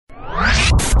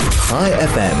Chai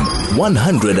FM,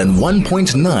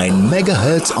 101.9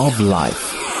 megahertz of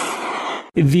life.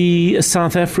 The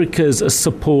South Africa's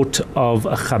support of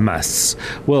Hamas.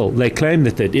 Well, they claim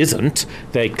that it isn't.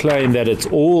 They claim that it's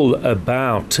all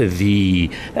about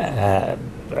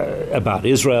about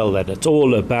Israel, that it's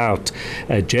all about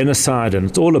genocide and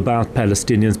it's all about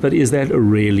Palestinians. But is that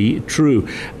really true?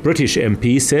 British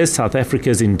MP says South Africa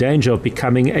is in danger of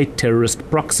becoming a terrorist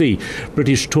proxy.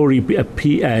 British Tory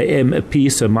MP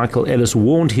Sir Michael Ellis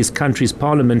warned his country's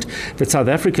parliament that South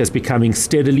Africa is becoming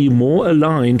steadily more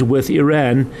aligned with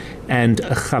Iran and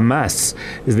Hamas.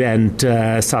 And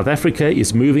South Africa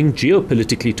is moving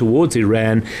geopolitically towards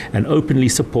Iran and openly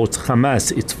supports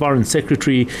Hamas. Its foreign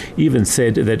secretary even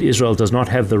said that Israel does not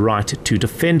have the right to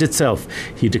defend itself.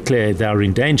 He declared they are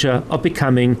in danger of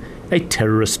becoming a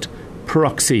terrorist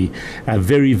proxy.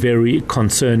 Very, very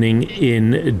concerning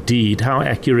indeed. How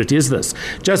accurate is this?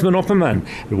 Jasmine Opperman,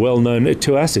 well known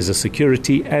to us, is a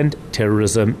security and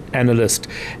terrorism analyst.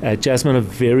 Jasmine, a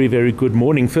very, very good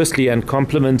morning. Firstly, and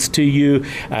compliments to you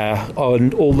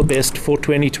on all the best for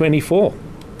 2024.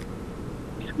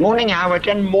 Morning, Howard,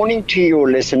 and morning to your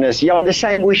listeners. Yeah, the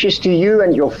same wishes to you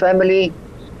and your family.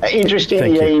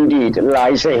 Interesting year indeed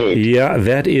lies ahead. Yeah,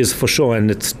 that is for sure,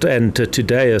 and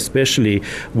today especially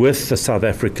with South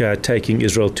Africa taking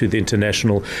Israel to the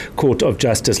International Court of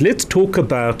Justice. Let's talk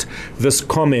about this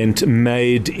comment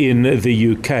made in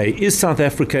the UK. Is South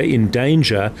Africa in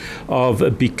danger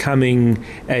of becoming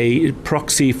a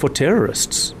proxy for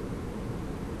terrorists?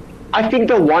 I think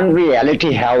the one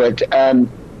reality, Howard,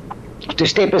 to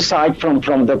step aside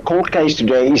from the court case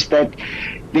today, is that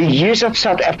the use of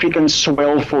South African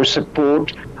soil for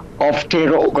support of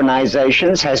terror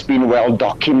organizations has been well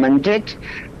documented.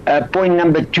 Point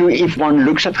number two, if one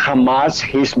looks at Hamas,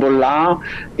 Hezbollah,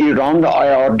 Iran, the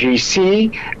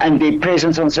IRGC, and their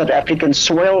presence on South African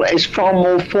soil is far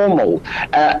more formal,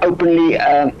 openly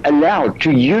allowed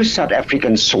to use South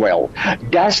African soil.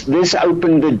 Does this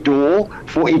open the door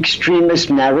for extremist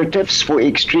narratives, for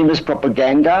extremist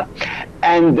propaganda,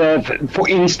 and, for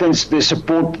instance, the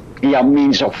support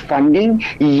means of funding?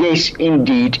 Yes,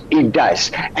 indeed, it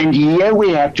does. And here we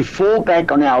have to fall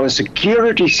back on our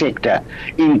security sector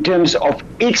in terms of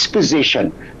its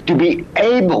position to be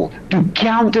able to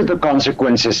counter the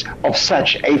consequences of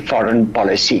such a foreign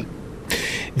policy.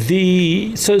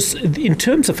 So in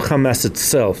terms of Hamas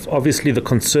itself, obviously the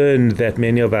concern that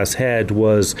many of us had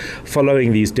was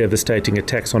following these devastating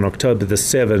attacks on October the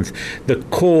 7th, the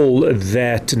call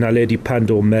that Naledi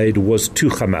Pandor made was to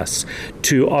Hamas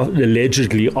to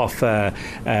allegedly offer,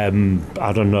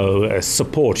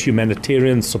 support,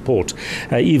 humanitarian support,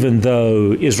 even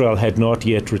though Israel had not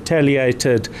yet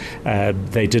retaliated.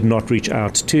 They did not reach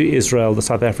out to Israel, the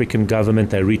South African government.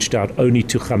 They reached out only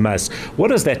to Hamas. What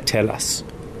does that tell us?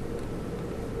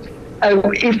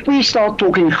 If we start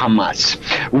talking Hamas,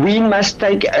 we must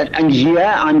take, and here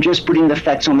I'm just putting the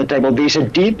facts on the table, there's a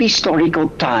deep historical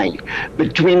tie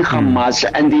between Hamas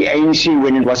and the ANC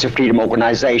when it was a freedom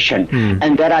organization,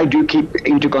 and that I do keep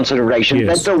into consideration. Yes.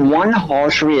 That's the one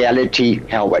harsh reality,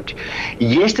 Howard.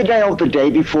 Yesterday or the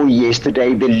day before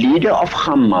yesterday, the leader of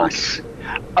Hamas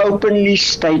openly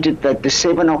stated that the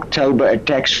 7 October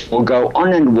attacks will go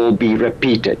on and will be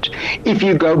repeated. If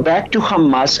you go back to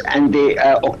Hamas and the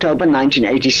October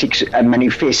 1986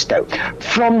 manifesto,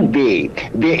 from there,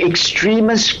 the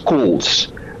extremist calls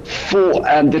for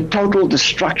the total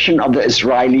destruction of the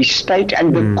Israeli state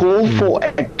and the call for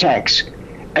attacks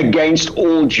against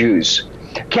all Jews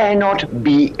cannot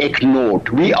be ignored.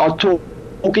 We are talking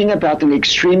about an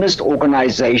extremist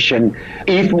organization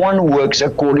if one works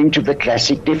according to the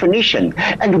classic definition.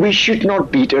 And we should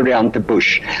not beat around the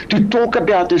bush. To talk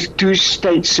about this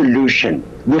two-state solution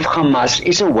with Hamas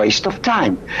is a waste of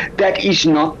time. That is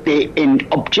not their end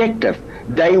objective.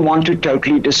 They want to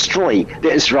totally destroy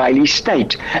the Israeli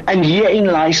state. And herein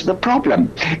lies the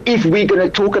problem. If we're going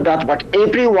to talk about what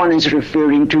everyone is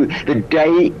referring to, the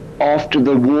day after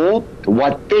the war,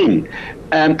 what then?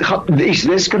 Is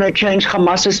this going to change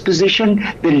Hamas's position?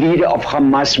 The leader of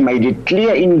Hamas made it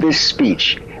clear in this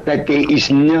speech that there is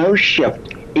no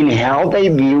shift in how they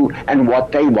view and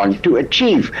what they want to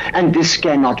achieve, and this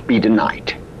cannot be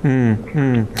denied. The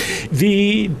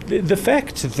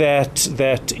fact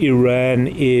that Iran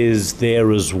is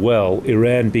there as well,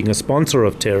 Iran being a sponsor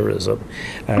of terrorism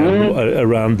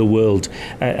around the world,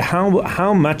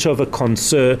 how much of a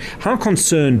concern? How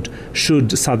concerned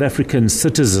should South African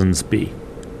citizens be?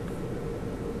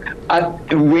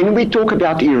 When we talk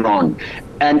about Iran,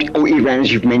 or Iran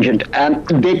as you've mentioned,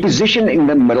 their position in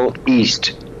the Middle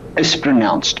East is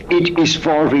pronounced. It is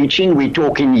far-reaching. We're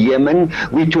talking Yemen,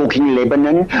 we're talking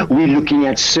Lebanon, we're looking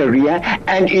at Syria,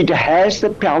 and it has the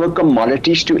power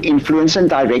commodities to influence and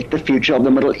direct the future of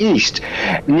the Middle East.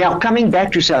 Now, coming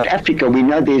back to South Africa, we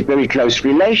know there's very close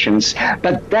relations,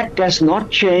 but that does not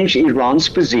change Iran's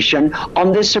position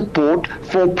on the support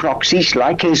for proxies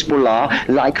like Hezbollah,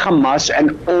 like Hamas,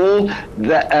 and all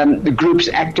the groups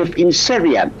active in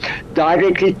Syria,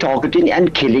 directly targeting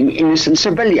and killing innocent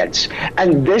civilians.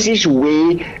 And this is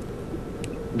where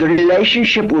the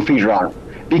relationship with Iran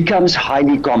becomes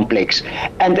highly complex,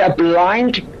 and a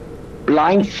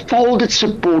blindfolded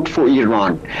support for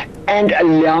Iran and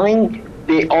allowing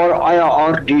the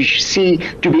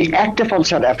IRGC to be active on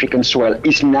South African soil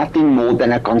is nothing more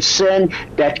than a concern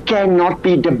that cannot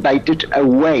be debated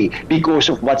away because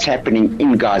of what's happening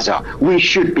in Gaza. We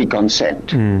should be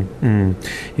concerned.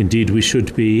 Indeed, we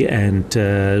should be, and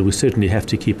we certainly have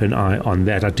to keep an eye on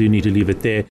that. I do need to leave it there.